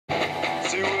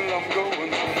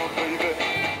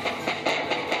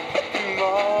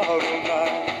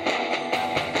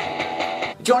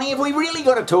Johnny, have we really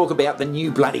got to talk about the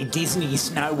new bloody Disney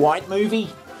Snow White movie?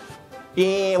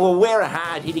 Yeah, well, we're a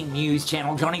hard-hitting news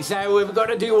channel, Johnny, so we've got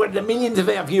to do what the millions of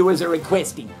our viewers are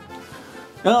requesting.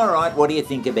 All right, what do you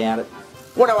think about it?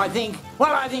 What do I think?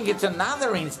 Well, I think it's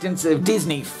another instance of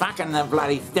Disney fucking the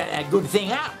bloody good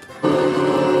thing up.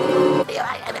 Yeah,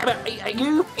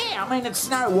 I mean, it's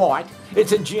Snow White.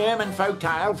 It's a German folk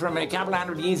tale from a couple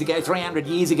hundred years ago, 300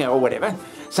 years ago or whatever.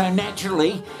 So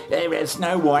naturally,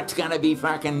 Snow White's gonna be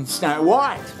fucking Snow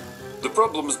White. The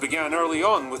problems began early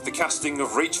on with the casting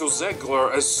of Rachel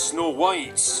Zegler as Snow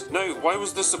White. Now, why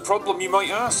was this a problem, you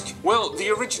might ask? Well, the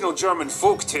original German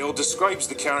folktale describes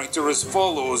the character as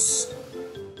follows.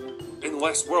 In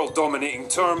less world-dominating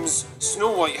terms,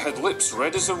 Snow White had lips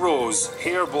red as a rose,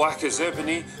 hair black as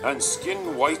ebony, and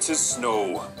skin white as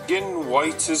snow. Skin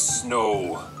white as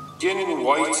snow. Skin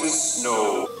white as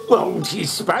snow. Well,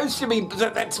 she's supposed to be,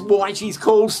 that's why she's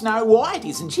called Snow White,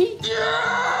 isn't she?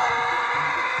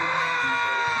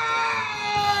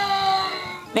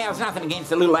 Now, it's nothing against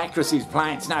the little actress who's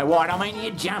playing Snow White. I mean,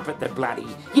 you'd jump at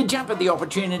the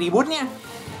opportunity, wouldn't you?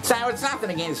 So it's nothing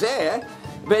against her.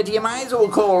 But you may as well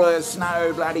call her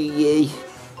Snow bloody...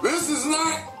 This is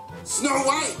not Snow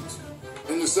White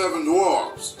and the Seven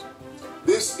Dwarfs.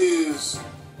 This is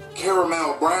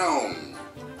Caramel Brown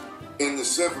and the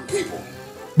Seven People.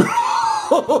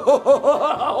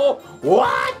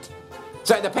 What?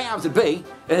 So the powers that be,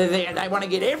 they want to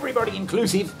get everybody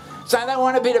inclusive, so they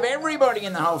want a bit of everybody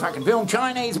in the whole fucking film.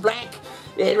 Chinese, black,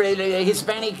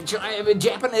 Hispanic,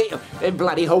 Japanese,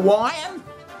 bloody Hawaiian.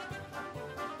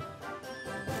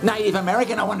 Native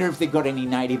American, I wonder if they've got any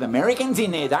Native Americans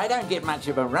in there. They don't get much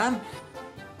of a run.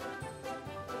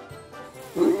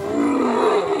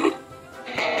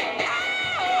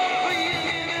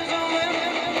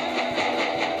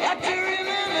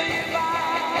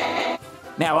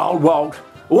 Now, old Walt,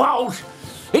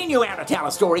 he knew how to tell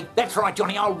a story. That's right,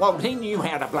 Johnny, old Walt, he knew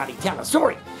how to bloody tell a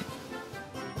story.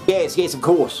 Yes, of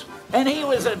course. And he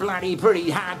was a bloody pretty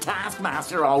hard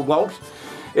taskmaster, old Walt.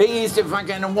 He used to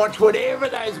fucking watch whatever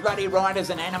those bloody writers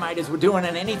and animators were doing,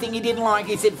 and anything he didn't like,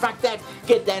 he said, fuck that,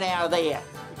 get that out of there.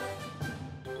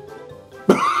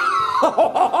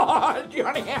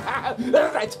 Johnny,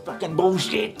 that's fucking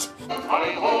bullshit.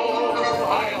 Hi-ho,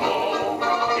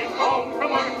 hi-ho, it's home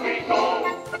from work we go.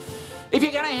 If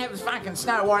you're going to have fucking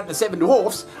Snow White and the Seven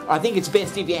Dwarfs, I think it's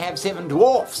best if you have Seven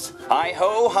Dwarfs.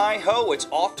 Hi-ho, it's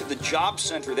off to the job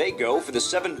center they go, for the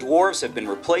Seven Dwarfs have been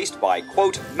replaced by,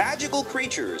 quote, magical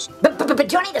creatures. But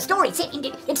Johnny, the story, it's...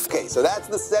 Okay, so that's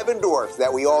the Seven Dwarfs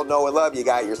that we all know and love. You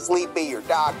got your Sleepy, your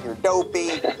Doc, your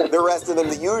Dopey, the rest of them,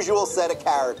 the usual set of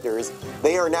characters.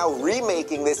 They are now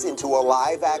remaking this into a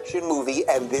live-action movie,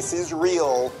 and this is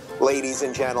real. Ladies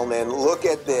and gentlemen, look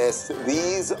at this.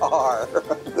 These are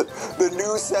the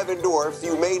new Seven Dwarfs.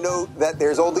 You may note that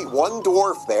there's only one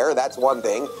dwarf there. That's one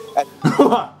thing.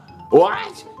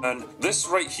 What? And this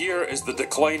right here is the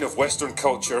decline of Western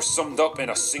culture summed up in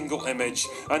a single image.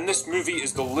 And this movie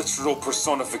is the literal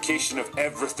personification of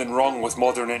everything wrong with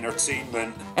modern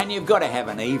entertainment. And you've got to have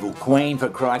an evil queen, for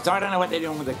Christ. I don't know what they're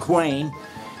doing with the queen.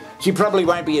 She probably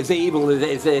won't be as evil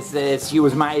as she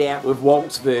was made out with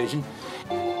Walt's version.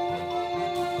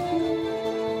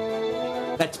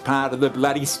 That's part of the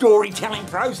bloody storytelling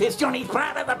process, Johnny,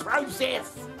 part of the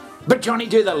process. But Johnny,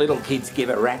 do the little kids give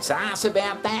a rat's ass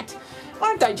about that?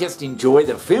 Won't they just enjoy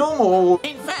the film? Or,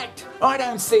 in fact, I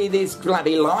don't see this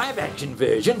bloody live-action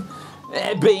version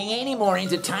being any more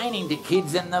entertaining to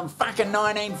kids than the fucking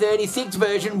 1936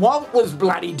 version Walt was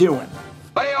bloody doing.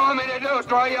 What do you want me to do,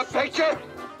 draw you a picture?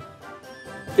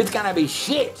 It's gonna be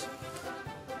shit.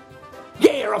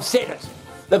 Yeah, I've said it.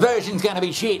 The version's gonna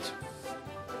be shit.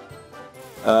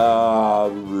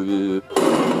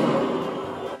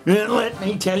 Let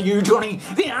me tell you, Johnny,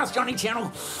 the Ask Johnny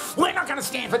channel, we're not going to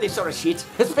stand for this sort of shit,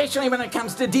 especially when it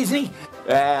comes to Disney.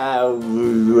 Well,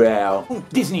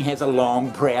 Disney has a long,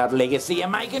 proud legacy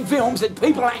of making films that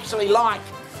people actually like.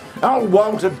 Old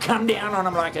Walt would come down on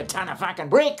them like a ton of fucking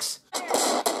bricks.